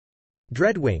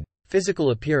Dreadwing,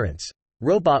 physical appearance.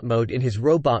 Robot mode. In his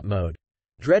robot mode,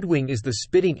 Dreadwing is the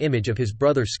spitting image of his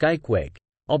brother Skyquake,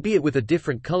 albeit with a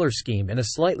different color scheme and a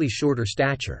slightly shorter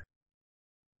stature.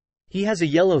 He has a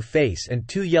yellow face and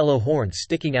two yellow horns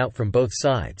sticking out from both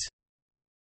sides.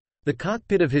 The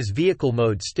cockpit of his vehicle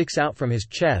mode sticks out from his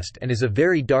chest and is a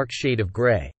very dark shade of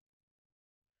gray.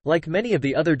 Like many of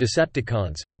the other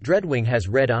Decepticons, Dreadwing has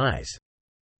red eyes.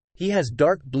 He has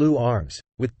dark blue arms,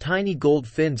 with tiny gold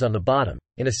fins on the bottom,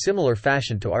 in a similar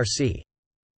fashion to RC.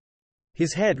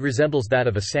 His head resembles that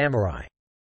of a samurai.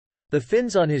 The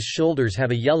fins on his shoulders have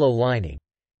a yellow lining.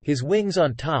 His wings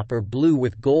on top are blue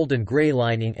with gold and gray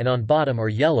lining and on bottom are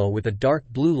yellow with a dark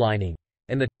blue lining,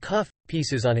 and the cuff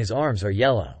pieces on his arms are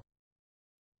yellow.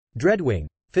 Dreadwing,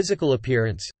 physical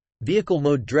appearance. Vehicle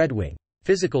mode. Dreadwing,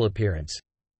 physical appearance.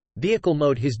 Vehicle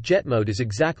mode. His jet mode is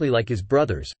exactly like his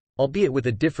brother's, albeit with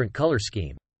a different color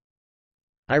scheme.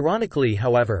 Ironically,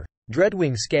 however,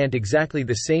 Dreadwing scanned exactly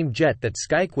the same jet that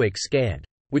Skyquake scanned,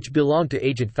 which belonged to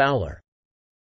Agent Fowler.